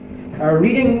Our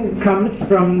reading comes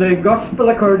from the Gospel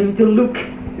according to Luke,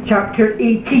 chapter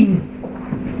 18.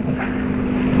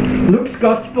 Luke's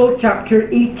Gospel, chapter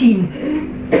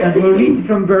 18, and we'll read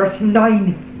from verse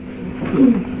 9.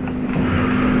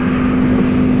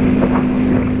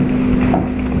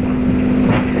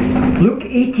 Luke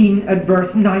 18 at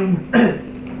verse 9.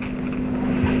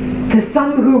 To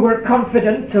some who were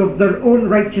confident of their own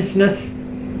righteousness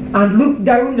and looked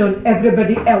down on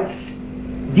everybody else,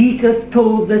 Jesus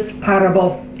told this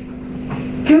parable.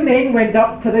 Two men went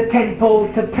up to the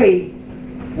temple to pray,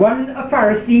 one a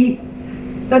Pharisee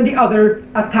and the other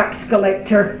a tax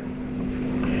collector.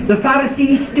 The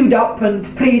Pharisee stood up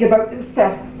and prayed about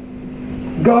himself.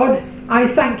 God, I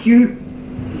thank you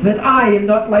that I am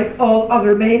not like all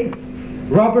other men,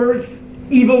 robbers,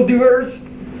 evildoers,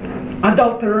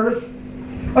 adulterers,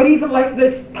 or even like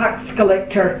this tax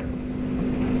collector.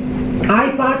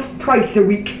 I fast twice a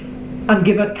week and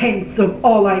give a tenth of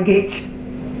all I get.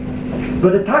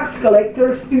 But the tax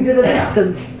collector stood at a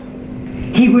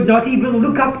distance. He would not even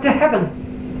look up to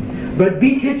heaven, but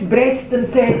beat his breast and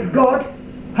said, God,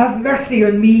 have mercy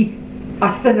on me,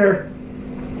 a sinner.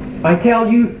 I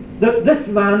tell you that this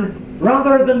man,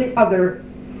 rather than the other,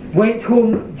 went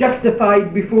home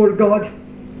justified before God.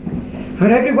 For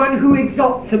everyone who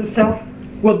exalts himself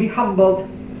will be humbled,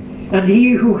 and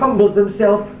he who humbles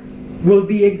himself will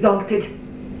be exalted.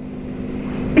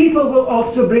 People were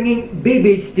also bringing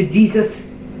babies to Jesus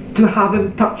to have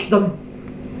him touch them.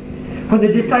 When the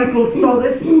disciples saw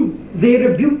this, they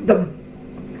rebuked them.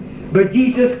 But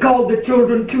Jesus called the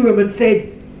children to him and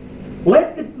said,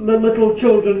 Let the little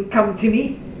children come to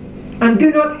me, and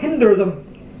do not hinder them,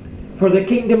 for the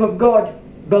kingdom of God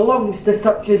belongs to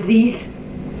such as these.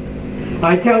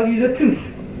 I tell you the truth,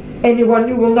 anyone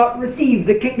who will not receive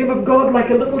the kingdom of God like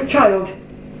a little child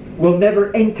will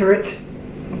never enter it.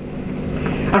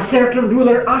 A certain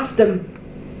ruler asked him,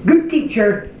 Good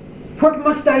teacher, what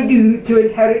must I do to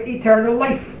inherit eternal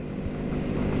life?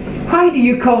 Why do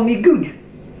you call me good?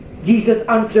 Jesus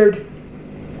answered,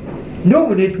 No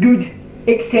one is good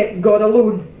except God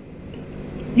alone.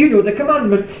 You know the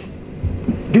commandments.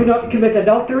 Do not commit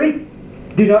adultery,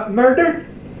 do not murder,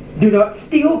 do not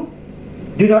steal,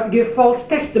 do not give false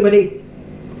testimony,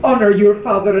 honor your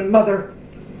father and mother.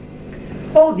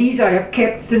 All these I have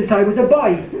kept since I was a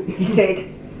boy, he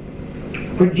said.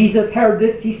 When Jesus heard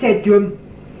this, he said to him,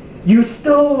 You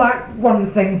still lack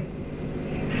one thing.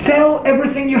 Sell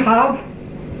everything you have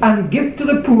and give to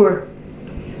the poor,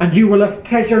 and you will have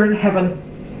treasure in heaven.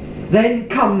 Then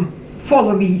come,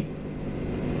 follow me.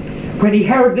 When he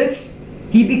heard this,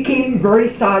 he became very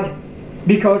sad,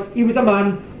 because he was a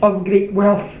man of great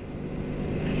wealth.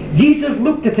 Jesus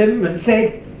looked at him and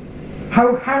said,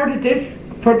 How hard it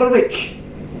is for the rich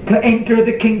to enter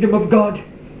the kingdom of God.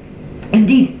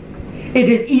 Indeed, it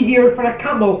is easier for a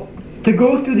camel to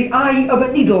go through the eye of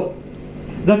a needle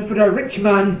than for a rich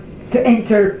man to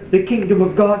enter the kingdom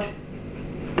of God.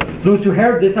 Those who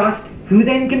heard this asked, Who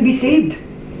then can be saved?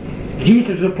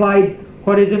 Jesus replied,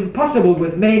 What is impossible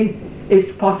with men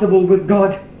is possible with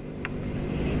God.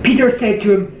 Peter said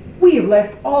to him, We have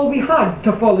left all we had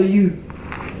to follow you.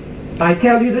 I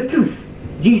tell you the truth,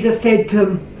 Jesus said to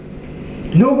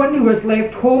him, No one who has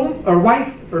left home or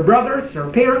wife or brothers or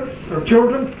parents or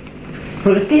children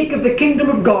for the sake of the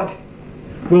kingdom of God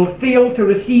will fail to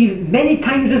receive many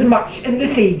times as much in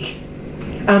this age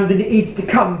and in the age to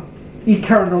come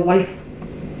eternal life.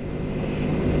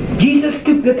 Jesus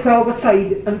took the 12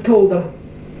 aside and told them,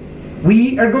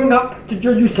 We are going up to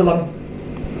Jerusalem,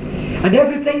 and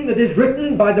everything that is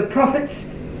written by the prophets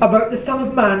about the Son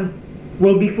of Man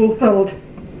will be fulfilled.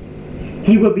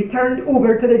 He will be turned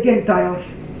over to the Gentiles.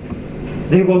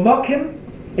 They will mock him,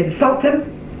 insult him,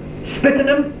 spit on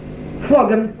him,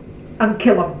 flog him, and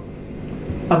kill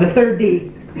him. On the third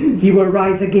day, he will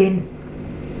rise again.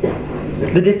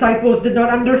 The disciples did not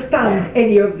understand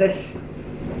any of this.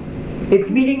 Its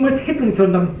meaning was hidden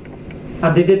from them,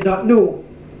 and they did not know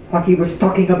what he was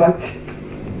talking about.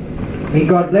 May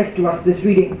God bless to us this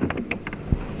reading.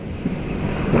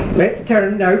 Let's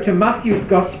turn now to Matthew's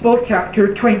Gospel,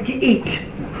 chapter 28.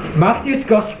 Matthew's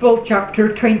Gospel,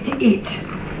 chapter 28.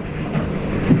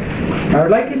 I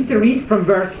would like us to read from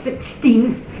verse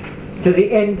 16 to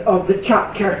the end of the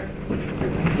chapter.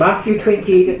 Matthew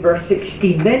 28 at verse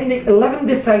 16. Then the 11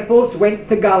 disciples went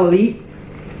to Galilee,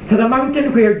 to the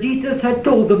mountain where Jesus had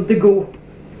told them to go.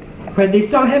 When they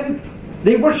saw him,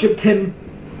 they worshipped him,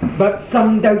 but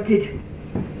some doubted.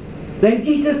 Then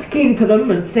Jesus came to them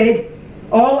and said,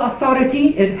 All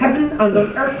authority in heaven and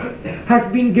on earth has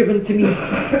been given to me.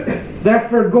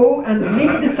 Therefore go and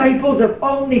make disciples of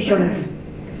all nations,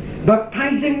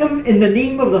 baptizing them in the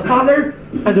name of the Father,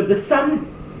 and of the Son,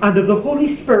 and of the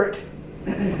Holy Spirit,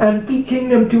 and teaching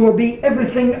them to obey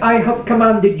everything I have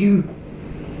commanded you.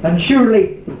 And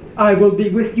surely I will be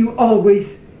with you always,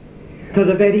 to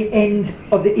the very end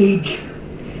of the age.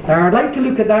 Now I'd like to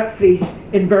look at that phrase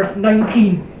in verse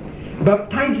 19.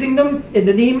 Baptizing them in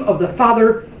the name of the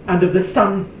Father, and of the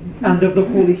Son, and of the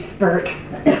Holy Spirit.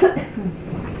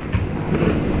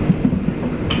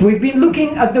 We've been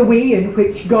looking at the way in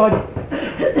which God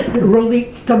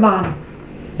relates to man,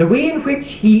 the way in which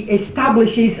he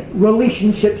establishes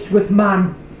relationships with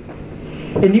man.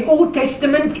 In the Old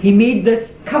Testament he made this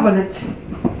covenant,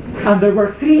 and there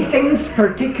were three things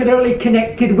particularly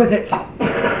connected with it.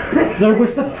 There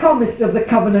was the promise of the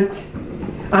covenant.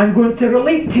 I'm going to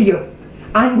relate to you.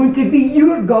 I'm going to be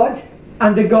your God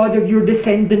and the God of your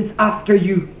descendants after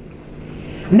you.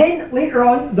 And then later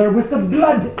on there was the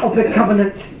blood of the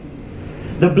covenant.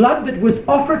 The blood that was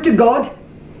offered to God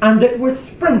and that was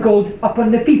sprinkled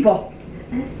upon the people.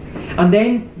 And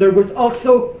then there was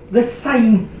also the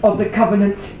sign of the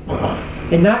covenant.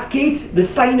 In that case, the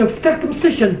sign of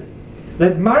circumcision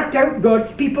that marked out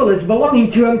God's people as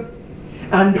belonging to him,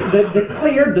 and that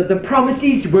declared that the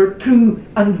promises were true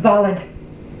and valid.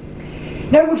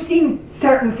 Now we've seen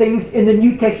certain things in the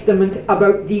New Testament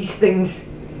about these things.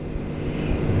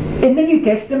 In the New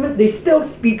Testament they still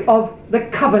speak of the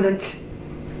covenant.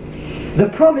 The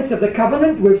promise of the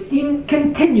covenant we've seen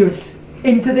continues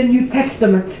into the New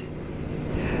Testament.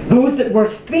 Those that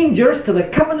were strangers to the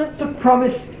covenants of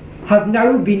promise have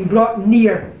now been brought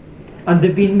near, and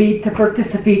they've been made to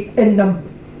participate in them.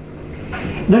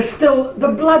 There's still the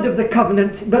blood of the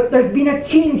covenant, but there's been a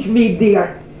change made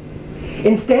there.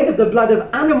 Instead of the blood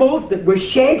of animals that was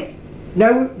shed,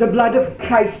 now the blood of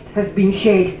Christ has been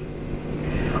shed.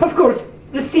 Of course,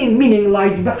 the same meaning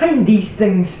lies behind these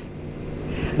things.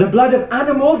 The blood of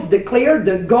animals declared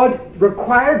that God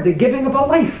required the giving of a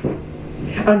life,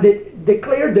 and it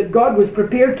declared that God was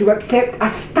prepared to accept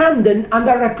a stand-in and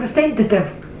a representative.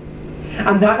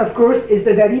 And that, of course, is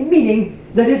the very meaning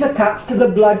that is attached to the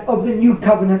blood of the new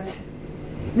covenant.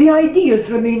 The ideas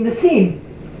remain the same.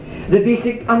 The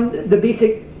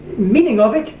basic meaning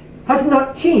of it has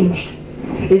not changed.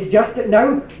 It's just that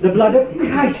now the blood of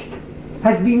Christ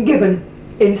has been given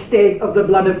instead of the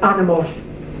blood of animals.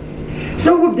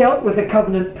 So we've dealt with the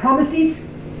covenant promises,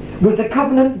 with the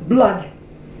covenant blood.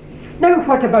 Now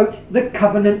what about the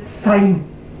covenant sign?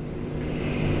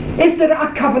 Is there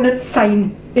a covenant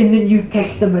sign in the New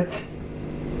Testament?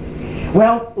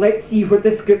 Well, let's see what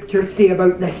the scriptures say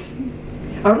about this.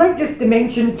 I'd like just to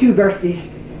mention two verses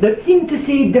that seem to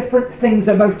say different things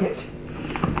about it.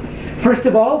 First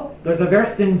of all, there's a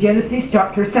verse in Genesis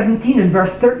chapter 17 and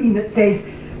verse 13 that says,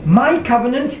 "My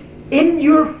covenant in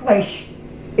your flesh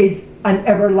is an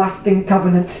everlasting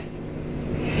covenant."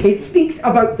 It speaks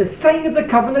about the sign of the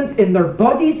covenant in their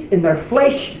bodies, in their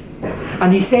flesh,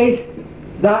 and he says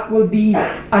that will be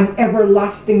an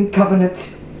everlasting covenant.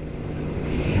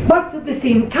 But at the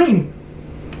same time,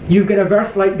 you get a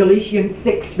verse like Galatians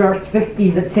 6 verse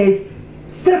 15 that says,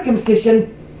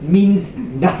 circumcision means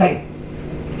nothing.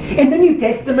 In the New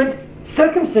Testament,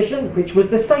 circumcision, which was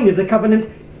the sign of the covenant,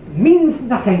 means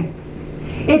nothing.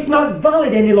 It's not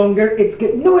valid any longer, it's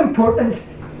got no importance,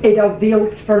 it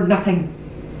avails for nothing.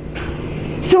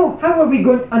 So how are we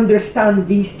going to understand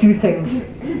these two things?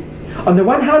 On the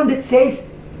one hand it says,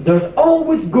 there's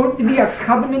always going to be a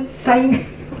covenant sign.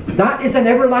 That is an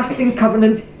everlasting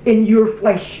covenant in your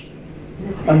flesh.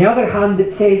 On the other hand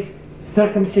it says,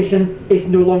 circumcision is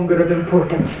no longer of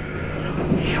importance.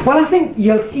 Well, I think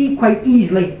you'll see quite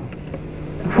easily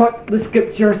what the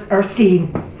scriptures are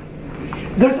saying.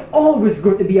 There's always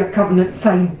going to be a covenant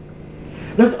sign.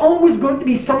 There's always going to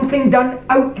be something done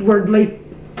outwardly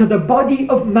to the body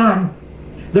of man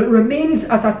that remains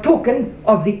as a token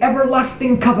of the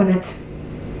everlasting covenant.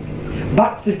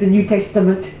 But, says the New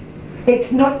Testament,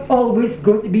 it's not always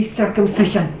going to be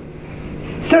circumcision.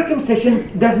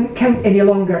 Circumcision doesn't count any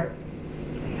longer.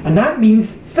 And that means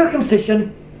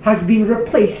circumcision has been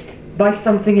replaced by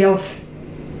something else.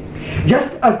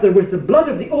 Just as there was the blood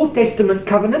of the Old Testament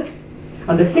covenant,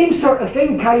 and the same sort of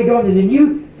thing carried on in the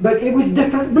New, but it was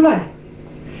different blood.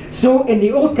 So in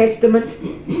the Old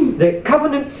Testament, the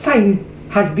covenant sign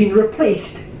has been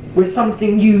replaced with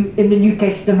something new in the New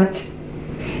Testament.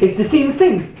 It's the same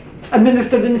thing,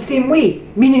 administered in the same way,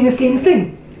 meaning the same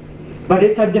thing, but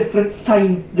it's a different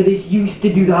sign that is used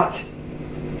to do that.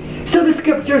 So the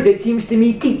scriptures, it seems to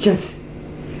me, teach us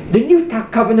the new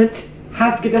covenant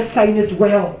has got a sign as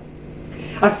well.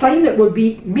 A sign that will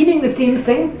be meaning the same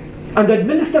thing and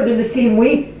administered in the same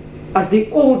way as the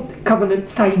old covenant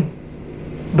sign.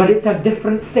 but it's a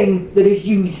different thing that is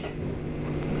used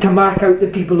to mark out the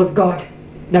people of God.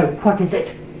 Now, what is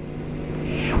it?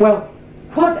 Well,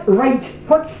 what rite,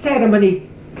 what ceremony,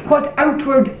 what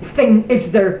outward thing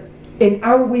is there in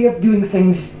our way of doing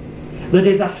things that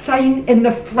is a sign in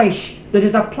the flesh that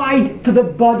is applied to the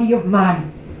body of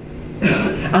man?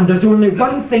 And there's only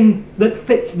one thing that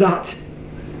fits that,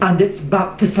 and it's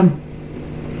baptism.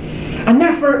 And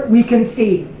therefore we can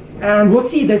say, and we'll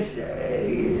see this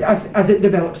as it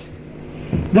develops,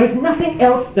 there's nothing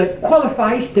else that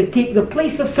qualifies to take the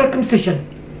place of circumcision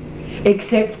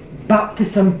except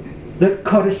baptism that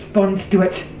corresponds to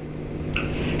it.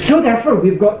 So therefore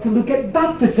we've got to look at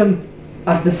baptism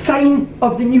as the sign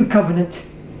of the new covenant.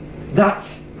 That's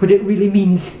what it really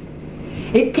means.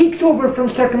 It takes over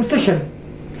from circumcision.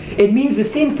 It means the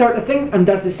same sort of thing and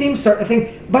does the same sort of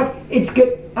thing, but it's got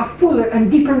a fuller and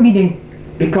deeper meaning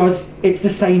because it's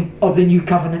the sign of the new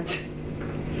covenant.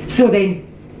 So then,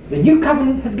 the new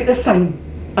covenant has got a sign,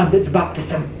 and it's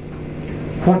baptism.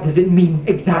 What does it mean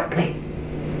exactly?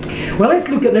 Well, let's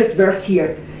look at this verse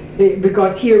here,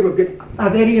 because here we've got a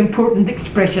very important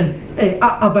expression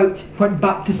about what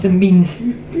baptism means.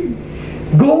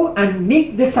 Go and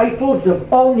make disciples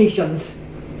of all nations,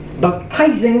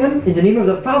 baptizing them in the name of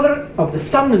the Father, of the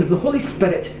Son, and of the Holy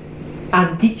Spirit,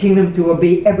 and teaching them to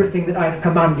obey everything that I have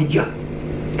commanded you.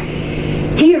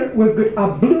 Here we've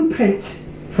got a blueprint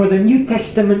for the New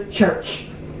Testament church.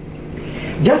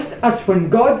 Just as when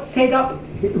God set up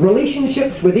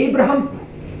relationships with Abraham,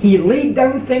 he laid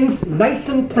down things nice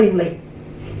and plainly.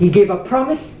 He gave a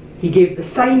promise, he gave the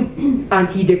sign, and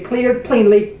he declared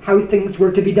plainly how things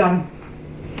were to be done.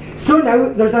 So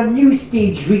now there's a new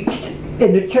stage reached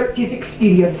in the church's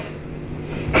experience.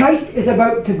 Christ is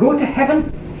about to go to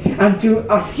heaven and to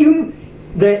assume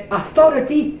the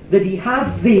authority that he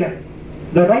has there,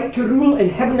 the right to rule in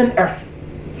heaven and earth.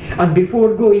 And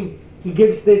before going, he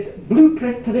gives this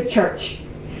blueprint to the church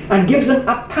and gives them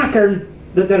a pattern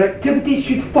that their activities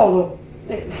should follow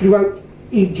throughout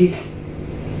ages.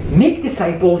 Make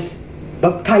disciples,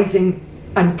 baptizing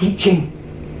and teaching.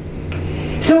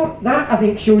 So that, I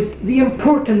think, shows the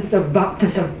importance of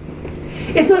baptism.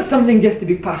 It's not something just to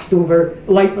be passed over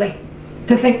lightly,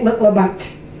 to think little about.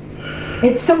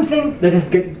 It's something that has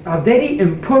got a very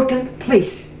important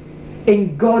place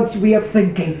in God's way of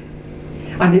thinking.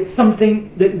 And it's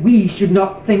something that we should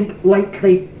not think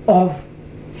lightly of.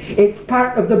 It's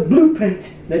part of the blueprint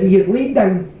that he has laid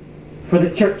down for the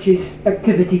church's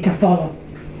activity to follow.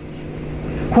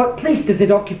 What place does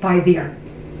it occupy there?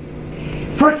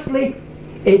 Firstly,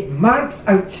 it marks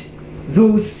out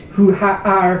those who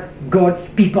are God's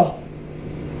people.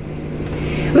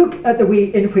 Look at the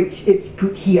way in which it's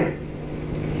put here.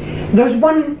 There's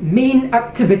one main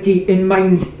activity in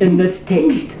mind in this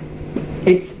text.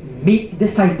 It's make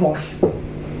disciples.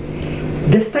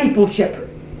 Discipleship.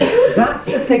 That's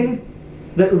the thing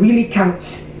that really counts.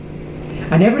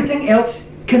 And everything else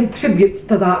contributes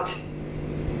to that.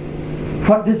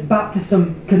 What does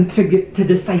baptism contribute to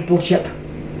discipleship?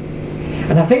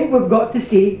 And I think we've got to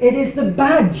say it is the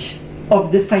badge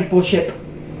of discipleship.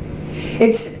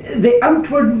 It's the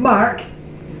outward mark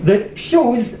that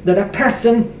shows that a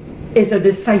person is a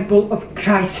disciple of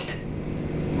Christ.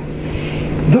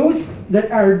 Those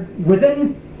that are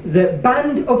within the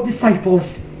band of disciples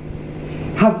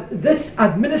have this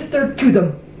administered to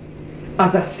them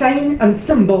as a sign and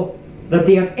symbol that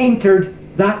they have entered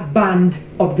that band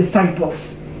of disciples.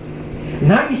 And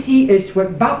that, you see, is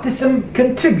what baptism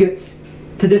contributes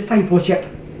to discipleship.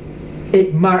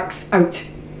 It marks out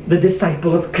the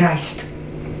disciple of Christ.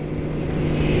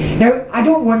 Now, I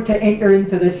don't want to enter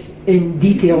into this in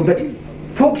detail, but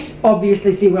folks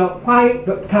obviously say, well, why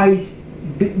baptize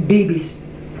babies?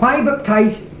 Why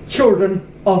baptize children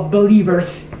of believers?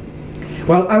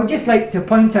 Well, I would just like to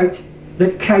point out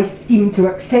that Christ seemed to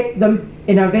accept them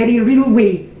in a very real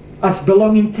way as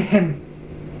belonging to him.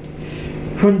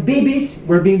 When babies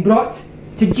were being brought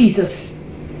to Jesus,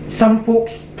 some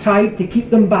folks tried to keep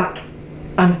them back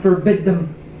and forbid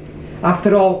them.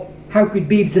 After all, how could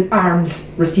babes in arms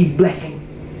receive blessing?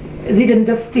 They didn't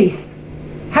have faith.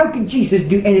 How could Jesus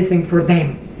do anything for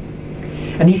them?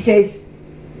 And he says,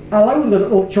 allow the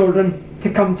little children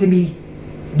to come to me.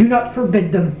 Do not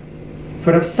forbid them,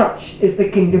 for of such is the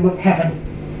kingdom of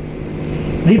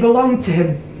heaven. They belonged to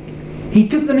him. He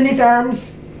took them in his arms.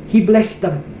 He blessed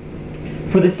them.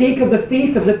 For the sake of the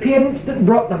faith of the parents that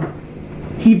brought them,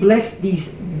 he blessed these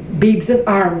babes in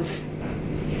arms.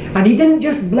 And he didn't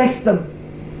just bless them,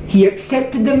 he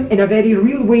accepted them in a very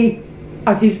real way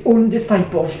as his own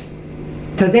disciples.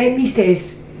 To them, he says,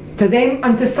 to them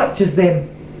and to such as them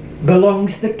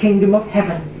belongs the kingdom of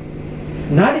heaven.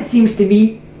 And that, it seems to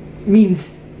me, means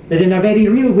that in a very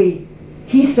real way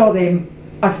he saw them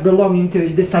as belonging to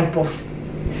his disciples.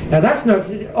 Now that's not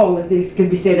all that this can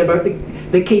be said about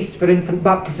the case for infant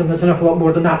baptism. There's an awful lot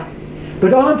more than that.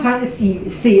 But all I'm trying to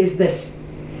say is this,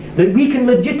 that we can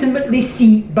legitimately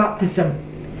see baptism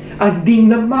as being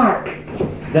the mark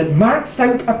that marks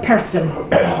out a person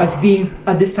as being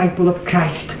a disciple of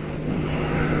Christ.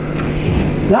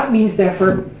 That means,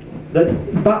 therefore,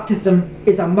 that baptism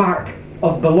is a mark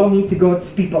of belonging to God's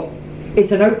people.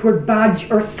 It's an outward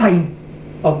badge or sign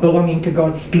of belonging to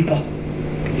God's people.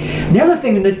 The other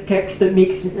thing in this text that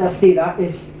makes us say that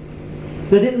is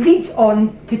that it leads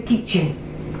on to teaching.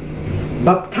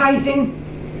 Baptizing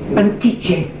and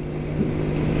teaching.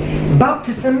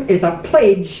 Baptism is a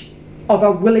pledge of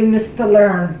a willingness to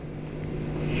learn.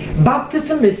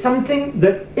 Baptism is something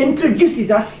that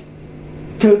introduces us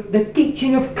to the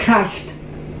teaching of Christ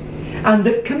and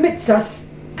that commits us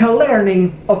to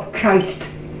learning of Christ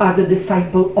as a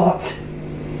disciple ought.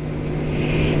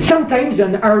 Sometimes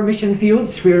in our mission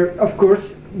fields, where of course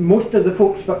most of the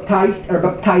folks baptized are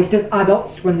baptized as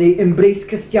adults when they embrace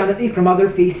Christianity from other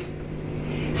faiths,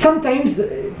 sometimes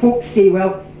folks say,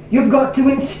 well, you've got to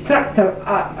instruct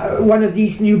one of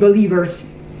these new believers,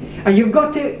 and you've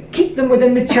got to keep them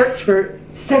within the church for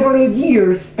several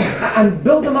years and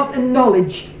build them up in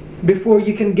knowledge before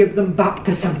you can give them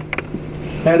baptism.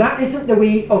 Now that isn't the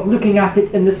way of looking at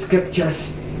it in the scriptures.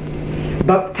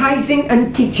 Baptizing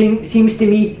and teaching seems to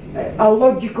me a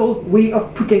logical way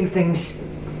of putting things.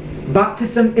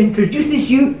 Baptism introduces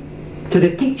you to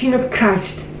the teaching of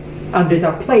Christ and is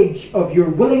a pledge of your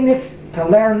willingness to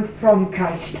learn from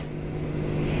Christ.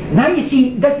 Now you see,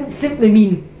 it doesn't simply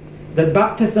mean that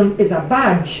baptism is a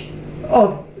badge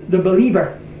of the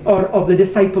believer or of the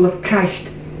disciple of Christ.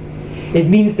 It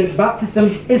means that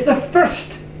baptism is the first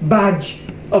badge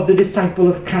of the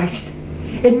disciple of Christ.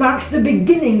 It marks the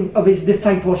beginning of his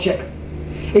discipleship.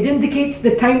 It indicates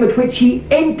the time at which he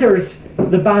enters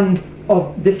the band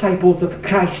of disciples of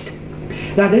Christ.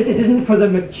 That is, it isn't for the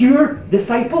mature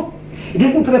disciple. It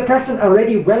isn't for the person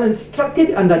already well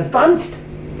instructed and advanced.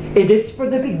 It is for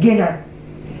the beginner.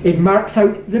 It marks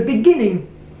out the beginning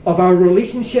of our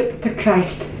relationship to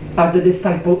Christ as a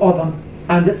disciple of him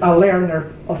and a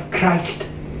learner of Christ.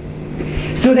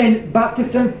 So then,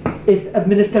 baptism is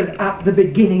administered at the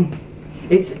beginning.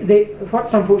 It's what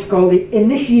some folks call the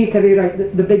initiatory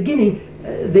rite, the beginning,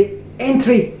 the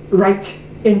entry rite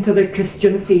into the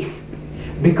Christian faith,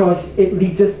 because it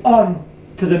leads us on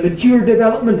to the mature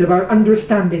development of our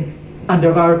understanding and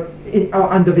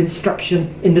of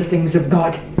instruction in the things of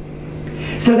God.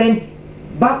 So then,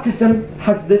 baptism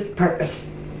has this purpose.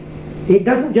 It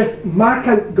doesn't just mark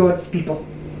out God's people,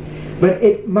 but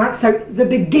it marks out the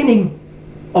beginning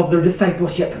of their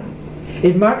discipleship.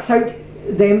 It marks out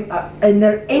them in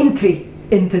their entry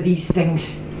into these things.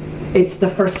 It's the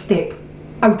first step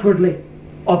outwardly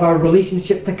of our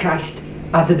relationship to Christ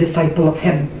as a disciple of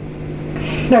him.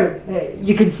 Now,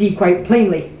 you can see quite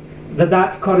plainly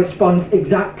that corresponds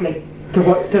exactly to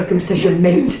what circumcision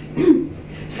meant.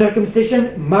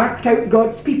 Circumcision marked out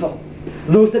God's people.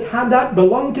 Those that had that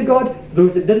belonged to God.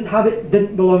 Those that didn't have it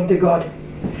didn't belong to God.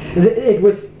 It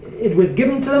was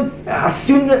given to them as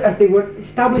soon as they were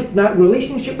established in that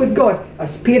relationship with God, as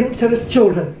parents or as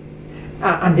children.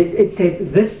 And it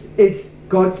said, this is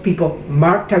God's people,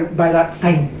 marked out by that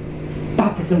sign.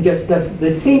 Baptism just does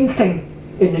the same thing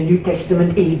in the New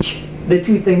Testament age. The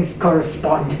two things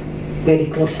correspond very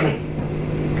closely.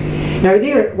 Now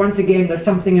there, once again, there's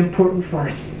something important for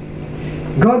us.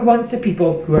 God wants a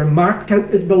people who are marked out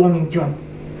as belonging to him,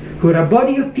 who are a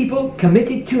body of people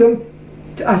committed to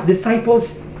him as disciples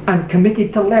and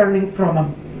committed to learning from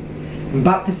him.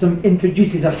 Baptism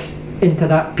introduces us into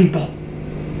that people.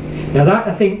 Now that,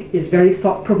 I think, is very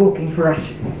thought-provoking for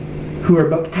us who are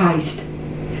baptized.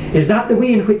 Is that the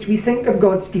way in which we think of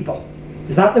God's people?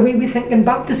 Is that the way we think in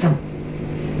baptism?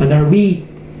 And are we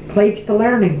pledged to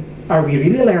learning? Are we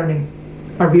really learning?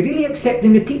 Are we really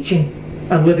accepting the teaching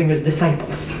and living as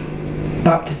disciples?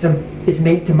 Baptism is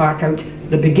meant to mark out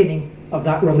the beginning of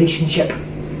that relationship.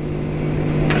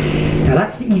 Now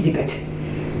that's the easy bit.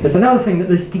 There's another thing that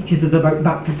this teaches us about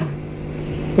baptism.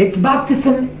 It's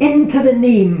baptism into the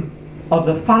name of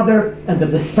the Father and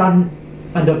of the Son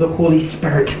and of the Holy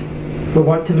Spirit. We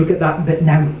want to look at that bit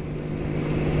now.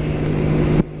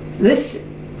 This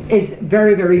is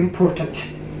very, very important,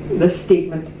 this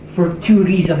statement, for two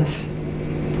reasons.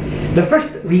 The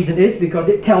first reason is because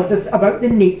it tells us about the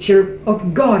nature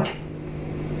of God.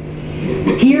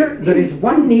 Here there is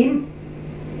one name,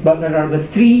 but there are the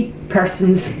three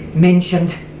persons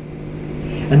mentioned.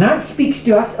 And that speaks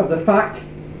to us of the fact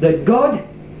that God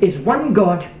is one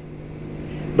God,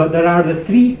 but there are the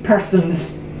three persons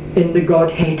in the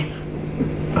Godhead.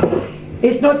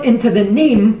 It's not into the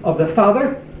name of the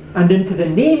Father, and into the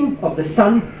name of the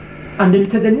Son, and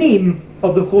into the name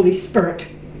of the Holy Spirit.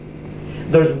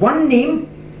 There's one name,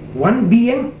 one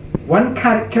being, one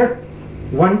character,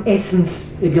 one essence,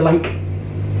 if you like.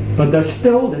 But there's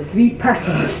still the three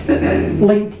persons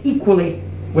linked equally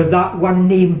with that one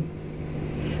name.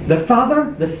 The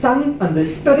Father, the Son, and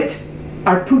the Spirit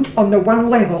are put on the one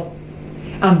level,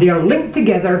 and they are linked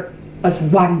together as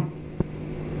one.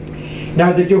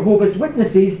 Now the Jehovah's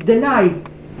Witnesses deny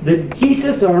that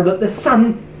Jesus or that the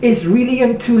Son is really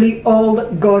and truly all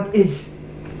that God is.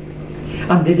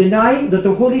 And they deny that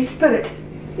the Holy Spirit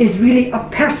is really a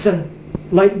person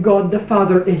like God the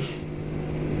Father is.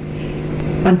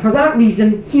 And for that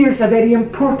reason, here's a very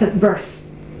important verse,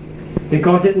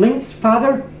 because it links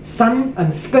Father, Son,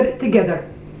 and Spirit together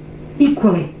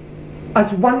equally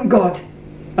as one God,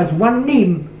 as one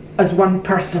name, as one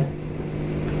person,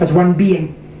 as one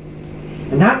being.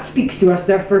 And that speaks to us,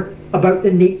 therefore, about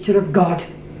the nature of God,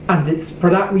 and it's for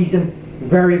that reason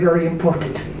very, very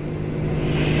important.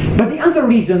 But the other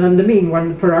reason, and the main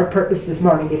one for our purpose this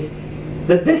morning, is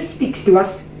that this speaks to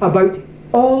us about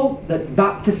all that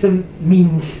baptism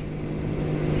means.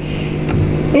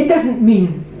 It doesn't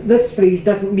mean, this phrase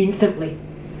doesn't mean simply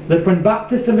that when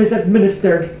baptism is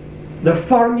administered, the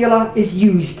formula is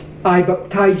used, I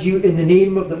baptize you in the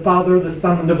name of the Father, the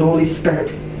Son, and of the Holy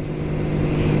Spirit.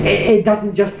 It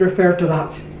doesn't just refer to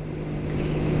that.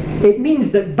 It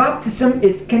means that baptism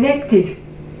is connected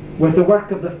with the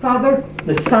work of the Father,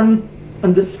 the Son,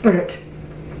 and the Spirit.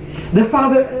 The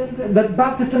Father, that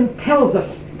baptism tells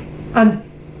us and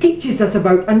teaches us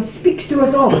about and speaks to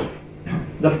us all.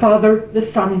 The Father,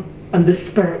 the Son, and the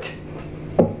Spirit.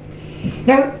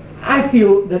 Now, I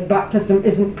feel that baptism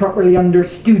isn't properly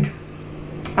understood.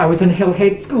 I was in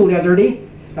Hillhead School the other day.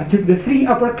 I took the 3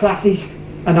 upper classes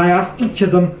and I asked each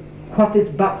of them, what is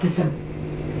baptism?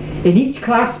 In each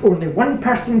class, only one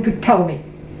person could tell me,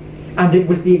 and it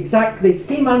was the exactly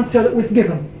same answer that was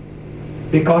given,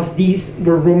 because these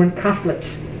were Roman Catholics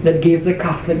that gave the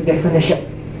Catholic definition.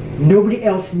 Nobody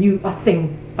else knew a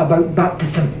thing about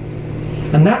baptism.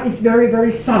 And that is very,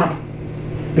 very sad,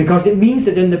 because it means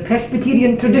that in the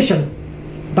Presbyterian tradition,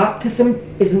 baptism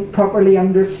isn't properly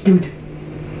understood.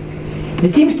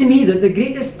 It seems to me that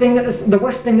the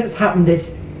worst thing that's happened is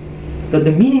that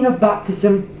the meaning of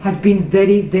baptism has been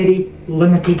very, very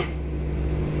limited.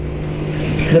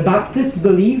 The Baptists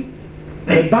believe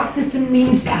that baptism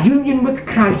means union with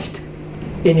Christ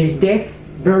in his death,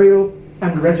 burial,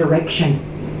 and resurrection.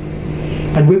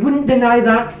 And we wouldn't deny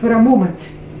that for a moment.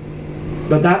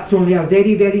 But that's only a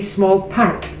very, very small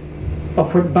part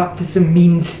of what baptism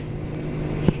means.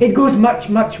 It goes much,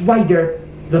 much wider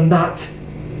than that.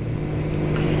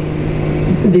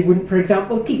 They wouldn't, for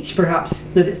example, teach, perhaps,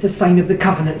 that it's a sign of the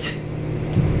covenant.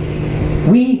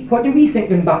 What do we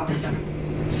think in baptism?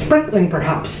 Sprinkling,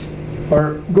 perhaps,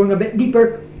 or going a bit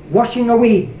deeper, washing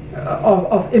away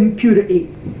of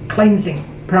impurity, cleansing.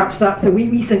 Perhaps that's the way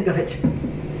we think of it.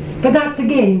 But that's,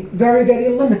 again, very, very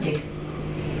limited.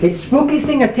 It's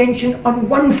focusing attention on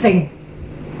one thing,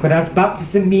 whereas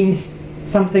baptism means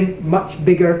something much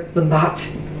bigger than that.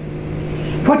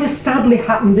 What has sadly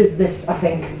happened is this, I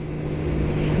think,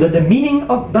 that the meaning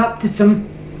of baptism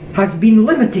has been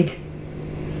limited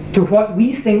to what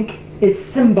we think is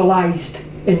symbolized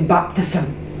in baptism.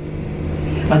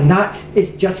 And that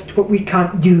is just what we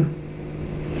can't do.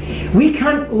 We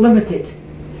can't limit it.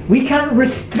 We can't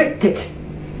restrict it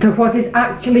to what is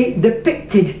actually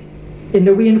depicted in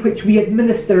the way in which we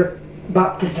administer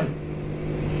baptism.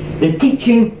 The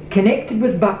teaching connected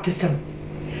with baptism,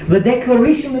 the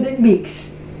declaration that it makes,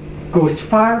 goes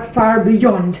far, far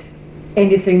beyond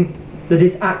anything that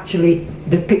is actually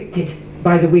depicted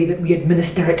by the way that we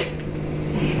administer it.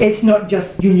 It's not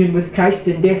just union with Christ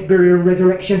in death, burial, and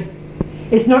resurrection.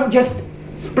 It's not just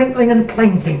sprinkling and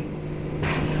cleansing.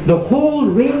 The whole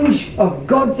range of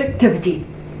God's activity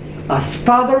as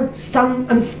Father, Son,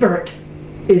 and Spirit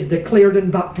is declared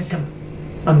in baptism.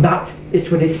 And that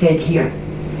is what is said here.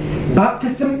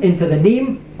 Baptism into the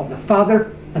name of the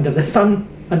Father, and of the Son,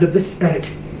 and of the Spirit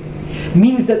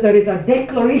means that there is a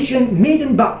declaration made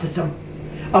in baptism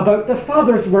about the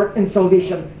Father's work in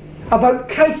salvation, about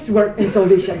Christ's work in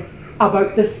salvation,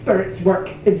 about the Spirit's work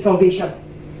in salvation.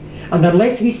 And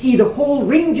unless we see the whole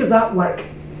range of that work,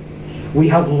 we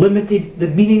have limited the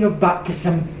meaning of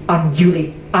baptism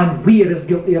unduly, and we are as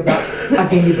guilty of that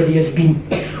as anybody has been.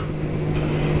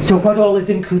 So what all is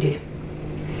included?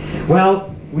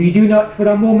 Well, we do not for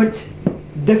a moment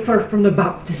differ from the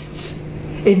Baptists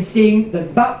in saying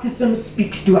that baptism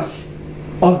speaks to us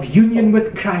of union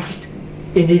with Christ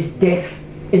in his death,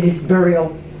 in his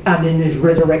burial, and in his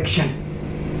resurrection.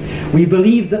 We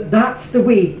believe that that's the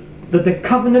way that the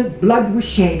covenant blood was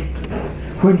shed.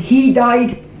 When he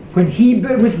died, when he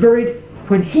was buried,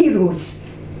 when he rose,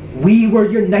 we were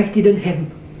united in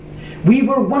him. We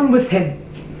were one with him.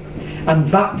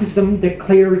 And baptism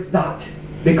declares that,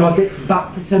 because it's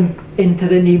baptism into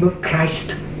the name of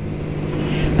Christ.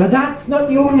 But that's not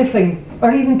the only thing,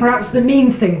 or even perhaps the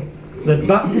main thing, that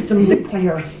baptism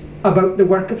declares about the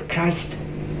work of Christ.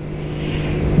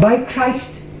 By Christ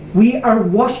we are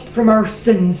washed from our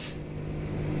sins.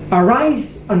 Arise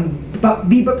and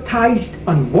be baptized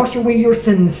and wash away your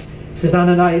sins, says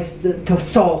Ananias to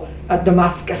Saul at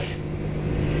Damascus.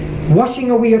 Washing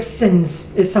away of sins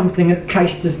is something that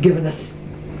Christ has given us.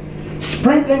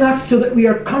 Sprinkling us so that we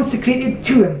are consecrated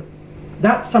to him,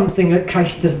 that's something that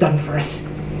Christ has done for us.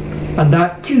 And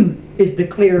that too is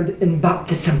declared in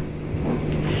baptism.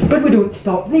 But we don't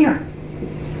stop there.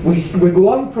 We go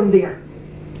on from there.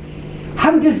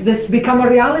 How does this become a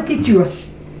reality to us?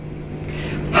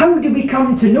 How do we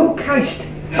come to know Christ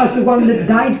as the one that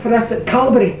died for us at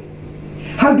Calvary?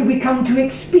 How do we come to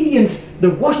experience the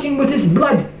washing with his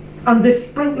blood and the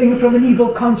sprinkling from an evil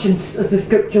conscience, as the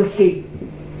scriptures say?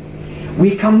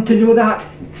 We come to know that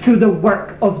through the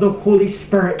work of the Holy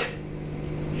Spirit.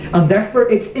 And therefore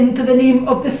it's into the name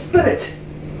of the Spirit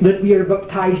that we are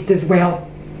baptized as well.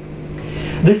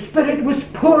 The Spirit was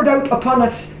poured out upon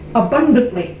us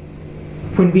abundantly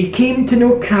when we came to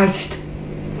know Christ.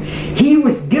 He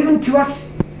was given to us.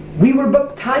 We were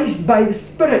baptized by the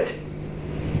Spirit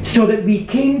so that we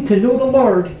came to know the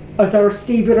Lord as our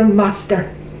Saviour and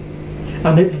Master.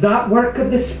 And it's that work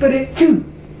of the Spirit too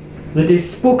that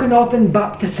is spoken of in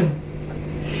baptism.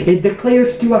 It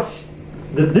declares to us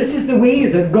that this is the way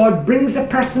that God brings a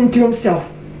person to himself,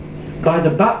 by the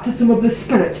baptism of the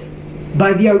Spirit,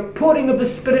 by the outpouring of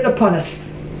the Spirit upon us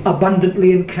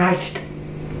abundantly in Christ.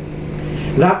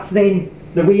 That's then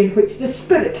the way in which the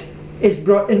Spirit is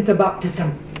brought into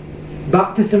baptism.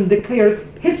 Baptism declares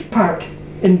his part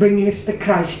in bringing us to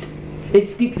Christ.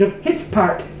 It speaks of his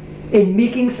part in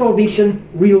making salvation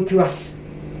real to us.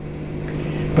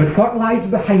 But what lies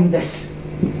behind this?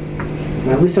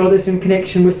 Well, we saw this in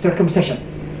connection with circumcision.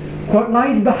 What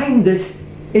lies behind this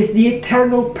is the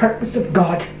eternal purpose of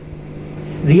God,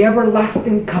 the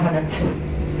everlasting covenant.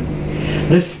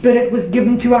 The Spirit was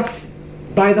given to us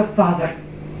by the Father.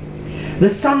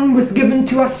 The Son was given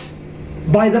to us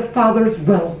by the Father's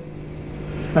will.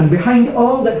 And behind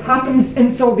all that happens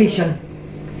in salvation,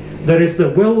 there is the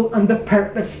will and the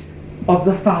purpose of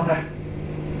the Father.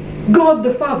 God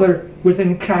the Father was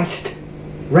in Christ,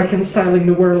 reconciling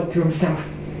the world to himself.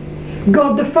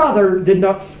 God the Father did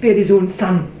not spare his own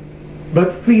Son,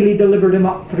 but freely delivered him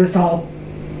up for us all.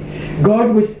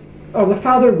 The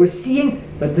Father was seeing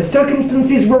that the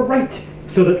circumstances were right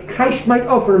so that Christ might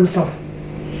offer himself.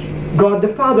 God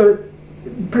the Father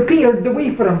prepared the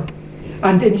way for him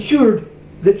and ensured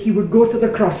that he would go to the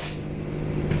cross.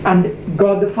 And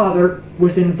God the Father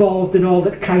was involved in all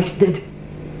that Christ did.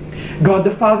 God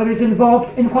the Father is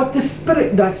involved in what the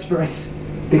Spirit does for us,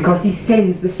 because he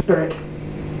sends the Spirit.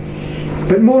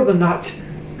 But more than that,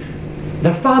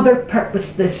 the Father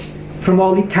purposed this from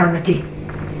all eternity.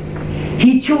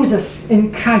 He chose us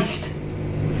in Christ.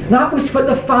 That was what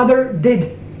the Father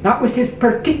did. That was his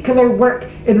particular work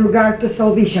in regard to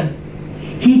salvation.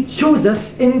 He chose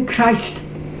us in Christ.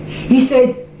 He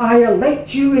said, I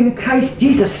elect you in Christ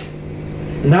Jesus.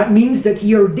 And that means that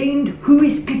he ordained who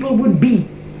his people would be.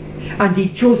 And he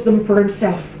chose them for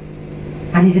himself.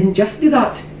 And he didn't just do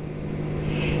that.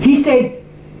 He said,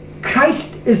 Christ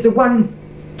is the one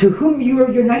to whom you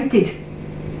are united,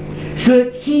 so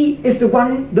that he is the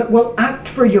one that will act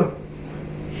for you.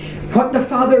 What the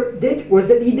Father did was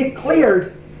that he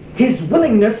declared his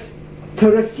willingness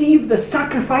to receive the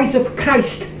sacrifice of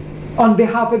Christ on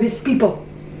behalf of his people.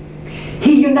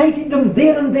 He united them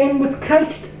there and then with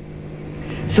Christ,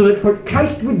 so that what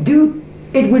Christ would do,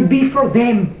 it would be for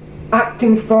them,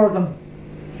 acting for them.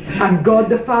 And God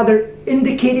the Father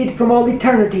indicated from all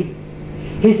eternity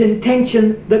his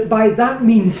intention that by that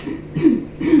means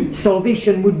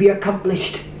salvation would be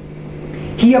accomplished.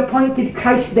 He appointed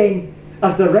Christ then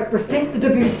as the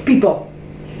representative of his people,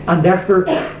 and therefore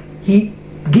he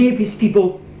gave his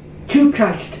people to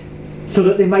Christ so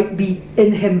that they might be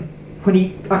in him when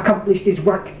he accomplished his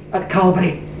work at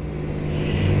Calvary.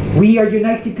 We are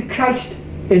united to Christ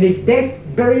in his death,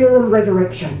 burial and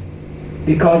resurrection,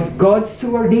 because God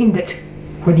so ordained it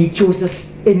when he chose us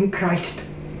in Christ.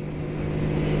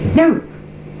 Now,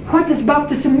 what does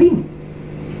baptism mean?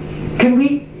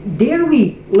 Dare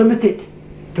we limit it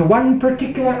to one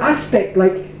particular aspect,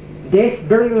 like death,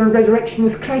 burial and resurrection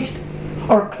with Christ,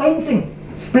 or cleansing,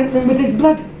 sprinkling with his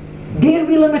blood? Dare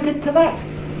we limit it to that?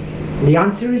 The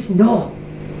answer is no.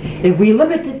 If we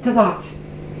limit it to that,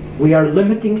 we are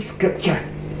limiting Scripture,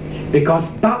 because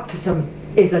baptism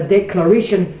is a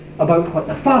declaration about what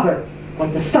the Father,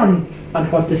 what the Son,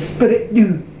 and what the Spirit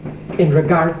do in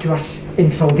regard to us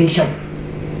in salvation.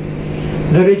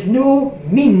 There is no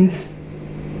means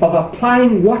of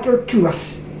applying water to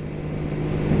us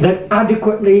that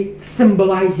adequately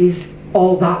symbolizes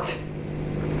all that.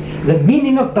 The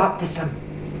meaning of baptism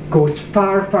goes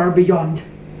far, far beyond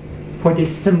what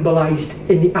is symbolized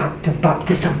in the act of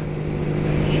baptism.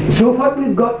 So what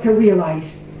we've got to realize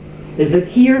is that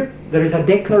here there is a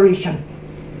declaration.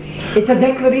 It's a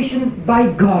declaration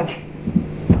by God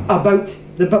about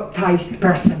the baptized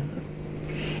person.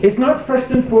 It's not first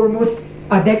and foremost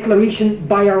a declaration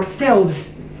by ourselves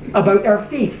about our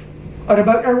faith, or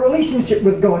about our relationship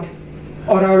with God,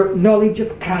 or our knowledge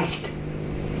of Christ.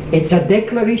 It's a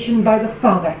declaration by the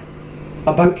Father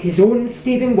about his own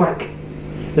saving work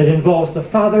that involves the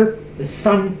Father, the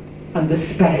Son, and the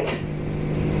Spirit.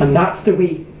 And that's the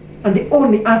way, and the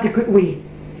only adequate way,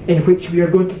 in which we are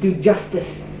going to do justice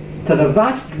to the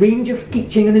vast range of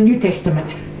teaching in the New Testament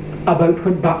about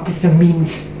what baptism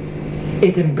means.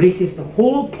 It embraces the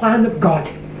whole plan of God,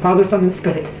 Father, Son, and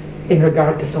Spirit, in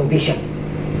regard to salvation.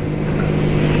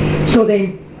 So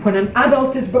then, when an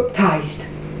adult is baptized,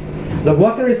 the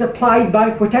water is applied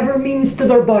by whatever means to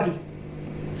their body,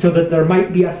 so that there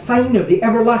might be a sign of the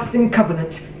everlasting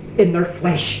covenant in their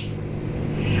flesh.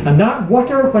 And that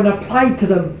water, when applied to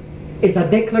them, is a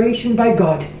declaration by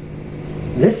God.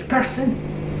 This person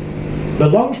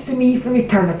belongs to me from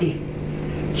eternity,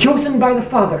 chosen by the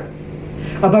Father.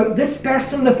 About this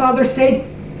person, the Father said,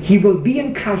 he will be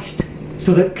in Christ,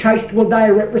 so that Christ will die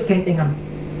representing him.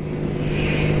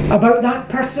 About that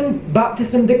person,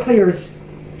 baptism declares,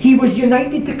 he was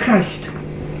united to Christ.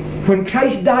 When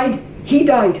Christ died, he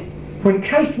died. When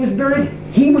Christ was buried,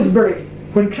 he was buried.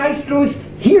 When Christ rose,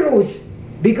 he rose,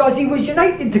 because he was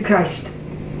united to Christ.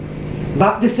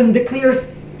 Baptism declares,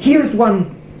 here's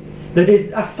one that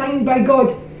is assigned by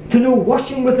God to know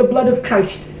washing with the blood of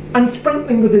Christ and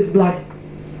sprinkling with his blood.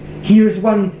 Here's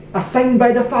one assigned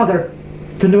by the Father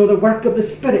to know the work of the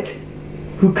Spirit,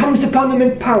 who comes upon him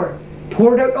in power,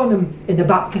 poured out on him in the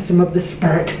baptism of the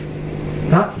Spirit.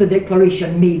 That's the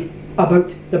declaration made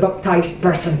about the baptized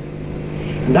person.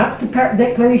 And that's the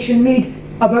declaration made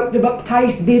about the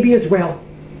baptized baby as well.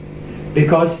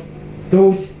 Because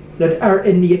those that are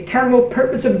in the eternal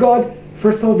purpose of God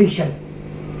for salvation,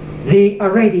 they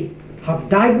already have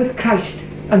died with Christ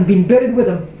and been buried with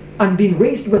him and been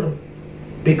raised with him,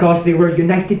 because they were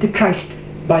united to Christ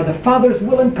by the Father's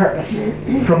will and purpose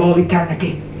from all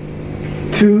eternity.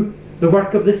 Through the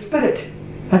work of the Spirit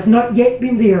has not yet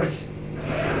been theirs.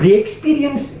 The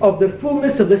experience of the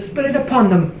fullness of the Spirit upon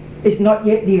them is not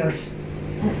yet theirs,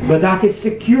 but that is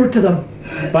secured to them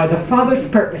by the Father's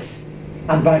purpose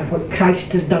and by what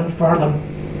Christ has done for them.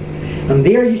 And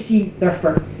there you see,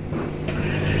 therefore,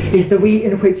 is the way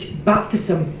in which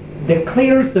baptism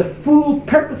declares the full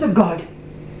purpose of God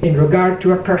in regard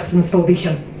to a person's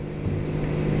salvation.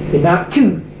 In that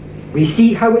too, we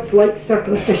see how it's like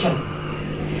circumcision.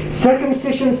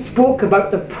 Circumcision spoke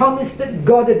about the promise that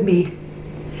God had made.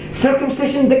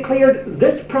 Circumcision declared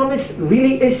this promise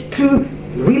really is true,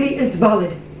 really is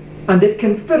valid, and it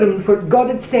confirmed what God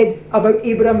had said about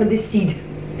Abraham and his seed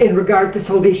in regard to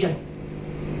salvation.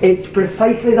 It's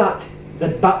precisely that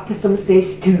baptism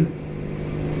says too.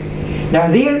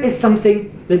 Now there is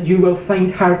something that you will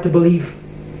find hard to believe.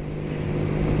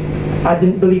 I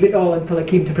didn't believe it all until I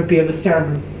came to prepare the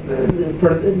sermon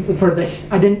for this.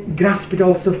 I didn't grasp it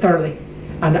all so thoroughly,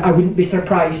 and I wouldn't be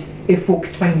surprised if folks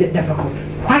find it difficult.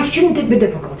 Why shouldn't it be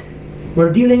difficult?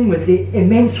 We're dealing with the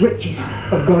immense riches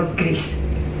of God's grace.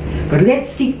 But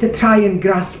let's seek to try and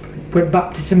grasp what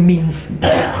baptism means.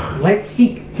 Let's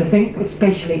seek to think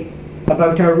especially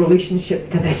about our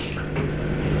relationship to this.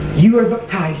 You are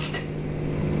baptized.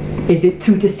 Is it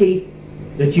true to say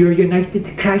that you are united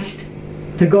to Christ,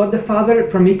 to God the Father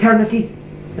from eternity,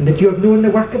 and that you have known the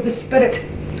work of the Spirit?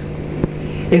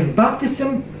 If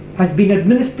baptism has been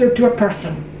administered to a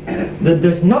person that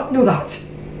does not know that,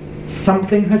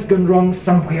 something has gone wrong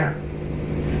somewhere,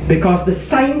 because the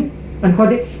sign and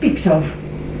what it speaks of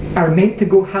are meant to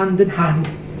go hand in hand.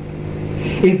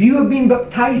 If you have been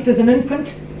baptized as an infant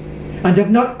and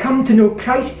have not come to know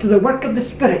Christ to the work of the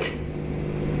Spirit,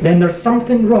 then there's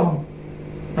something wrong.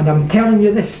 And I'm telling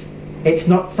you this, it's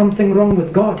not something wrong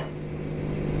with God.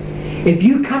 If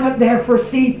you cannot therefore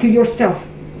say to yourself,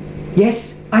 yes,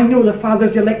 I know the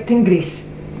Father's electing grace,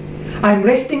 I'm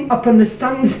resting upon the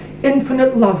Son's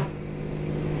infinite love.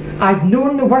 I've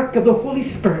known the work of the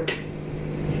Holy Spirit.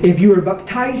 If you are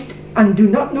baptized and do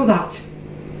not know that,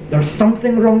 there's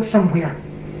something wrong somewhere.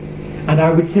 And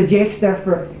I would suggest,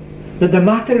 therefore, that the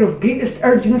matter of greatest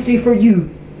urgency for you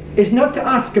is not to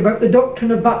ask about the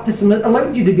doctrine of baptism that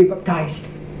allowed you to be baptized,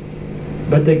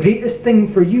 but the greatest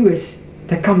thing for you is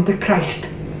to come to Christ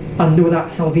and know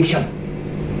that salvation.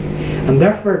 And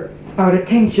therefore, our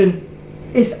attention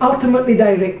is ultimately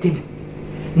directed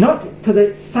not to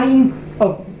the sign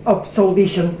of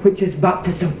salvation, which is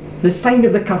baptism, the sign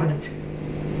of the covenant,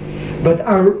 but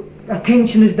our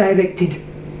attention is directed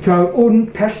to our own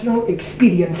personal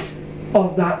experience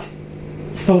of that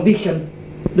salvation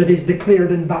that is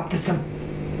declared in baptism.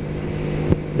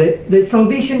 The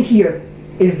salvation here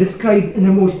is described in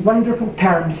the most wonderful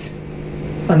terms,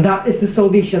 and that is the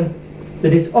salvation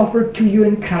that is offered to you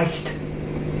in Christ.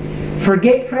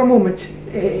 Forget for a moment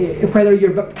whether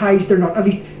you're baptized or not. At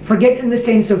least forget in the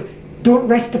sense of, don't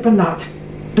rest upon that.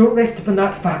 Don't rest upon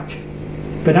that fact.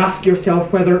 But ask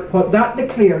yourself whether what that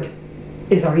declared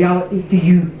is a reality to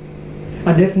you.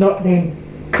 And if not, then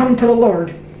come to the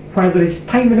Lord while there is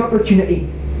time and opportunity.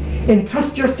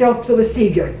 Entrust yourself to the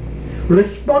Saviour.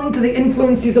 Respond to the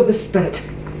influences of the Spirit,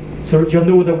 so that you'll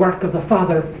know the work of the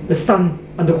Father, the Son,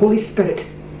 and the Holy Spirit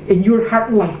in your heart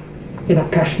and life in a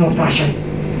personal fashion.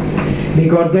 May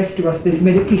God bless to us this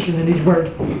meditation in His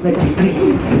Word. Let us pray.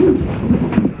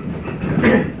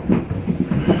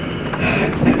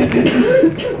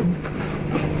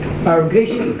 Our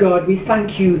gracious God, we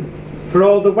thank you for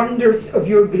all the wonders of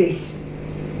your grace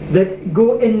that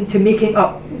go into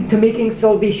making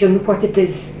salvation what it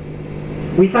is.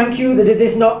 We thank you that it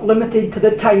is not limited to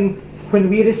the time when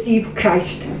we receive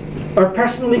Christ or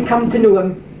personally come to know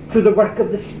Him through the work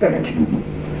of the Spirit,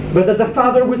 but that the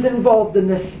Father was involved in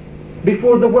this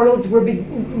before the worlds were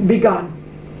begun,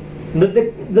 that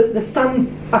the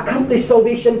Son accomplished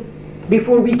salvation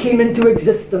before we came into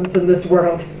existence in this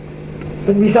world.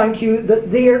 And we thank you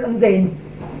that there and then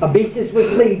a basis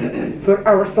was laid for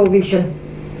our salvation,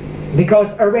 because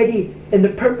already in the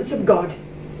purpose of God,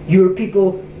 your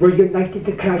people were united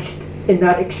to Christ in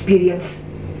that experience.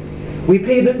 We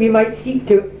pray that we might seek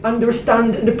to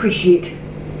understand and appreciate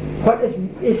what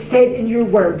is said in your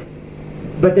word,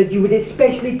 but that you would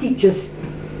especially teach us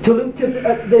to look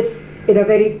at this in a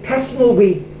very personal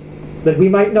way, that we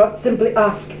might not simply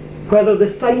ask whether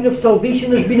the sign of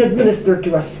salvation has been administered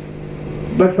to us,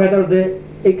 but whether the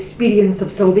experience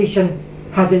of salvation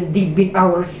has indeed been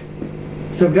ours.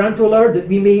 So grant, O Lord, that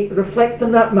we may reflect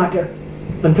on that matter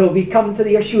until we come to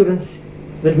the assurance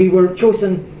that we were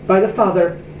chosen by the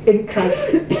Father in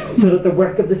Christ, so that the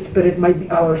work of the Spirit might be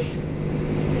ours.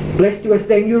 Bless to us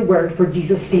then your word for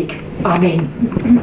Jesus' sake. Amen.